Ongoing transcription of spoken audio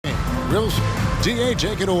Wilson. D.A.,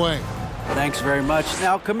 take it away. Thanks very much.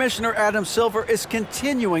 Now, Commissioner Adam Silver is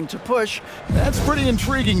continuing to push. That's pretty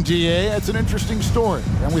intriguing, D.A. That's an interesting story,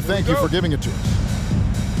 and we thank you for giving it to us.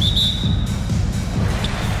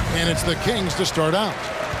 And it's the Kings to start out.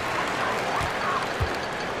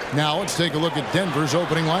 Now let's take a look at Denver's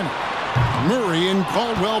opening lineup. Murray and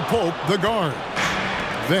Caldwell Pope, the guard.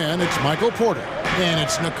 Then it's Michael Porter. And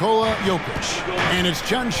it's Nikola Jokic. And it's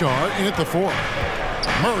Cancar in at the 4.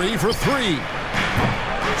 Murray for 3.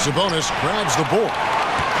 Sabonis grabs the board.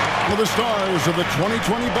 One of the stars of the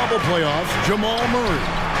 2020 bubble playoffs, Jamal Murray.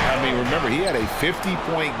 I mean, remember, he had a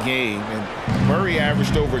 50-point game, and Murray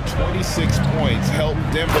averaged over 26 points, helped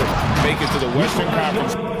Denver make it to the Western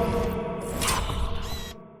Conference.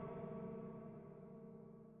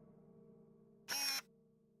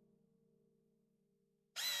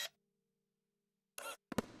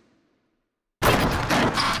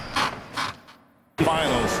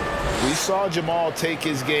 Finals. We saw Jamal take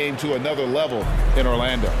his game to another level in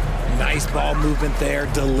Orlando. Nice ball movement there.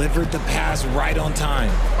 Delivered the pass right on time.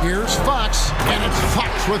 Here's Fox, and it's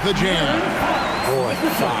Fox with the jam. Boy,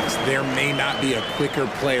 Fox, there may not be a quicker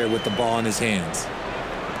player with the ball in his hands.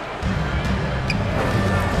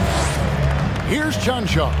 Here's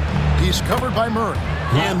Cancar. He's covered by Murray.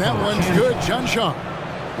 And that one's good, Cancar.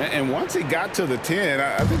 And once he got to the 10,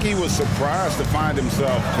 I think he was surprised to find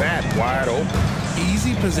himself that wide open.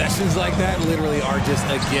 Easy possessions like that literally are just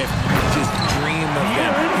a gift. Just dream of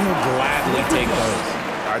them. He'll gladly take those.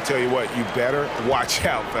 I tell you what, you better watch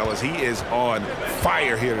out, fellas. He is on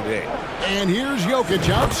fire here today. And here's Jokic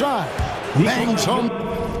outside. Bangs home.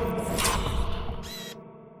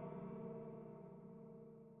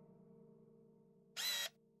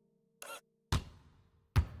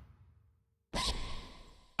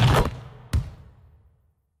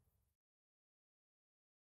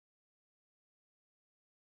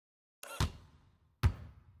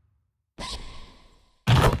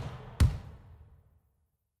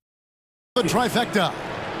 The trifecta.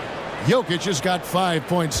 Jokic has got 5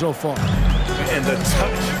 points so far. And the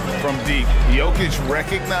touch from deep. Jokic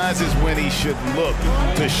recognizes when he should look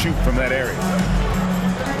to shoot from that area.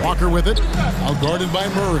 Walker with it. Outguarded by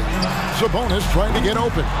Murray. Sabonis trying to get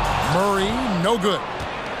open. Murray, no good.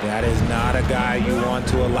 That is not a guy you want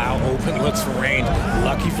to allow open looks from range.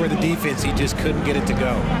 Lucky for the defense, he just couldn't get it to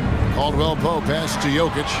go. Caldwell Pope pass to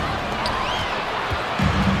Jokic.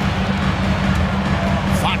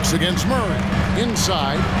 Fox against Murray.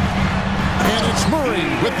 Inside. And it's Murray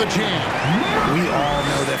with the jam. We all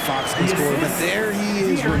know that Fox can score, but there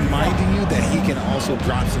he is reminding you that he can also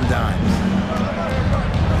drop some dimes.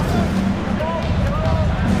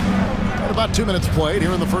 At about 2 minutes played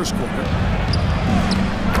here in the first quarter.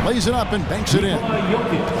 Lays it up and banks it in.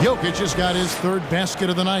 Jokic has got his 3rd basket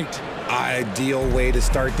of the night. Ideal way to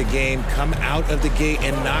start the game. Come out of the gate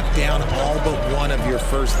and knock down all but one of your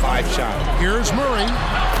first 5 shots. Here's Murray.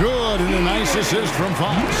 Good, and a nice assist from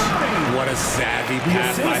Fox. What a savvy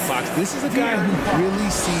pass by Fox. This is a guy who really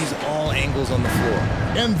sees all angles on the floor.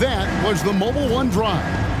 And that was the Mobile One drive.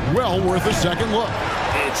 Well worth a second look.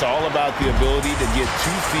 It's all about the ability to get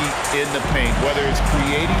 2 feet in the paint, whether it's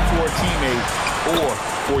creating for a teammate or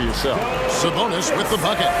for yourself. Sabonis with the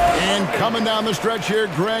bucket. And coming down the stretch here,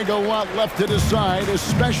 Greg, a lot left to decide,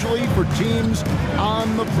 especially for teams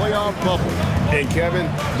on the playoff bubble. And Kevin,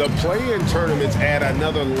 the play-in tournaments add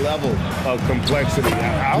another level of complexity.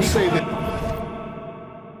 I'll say that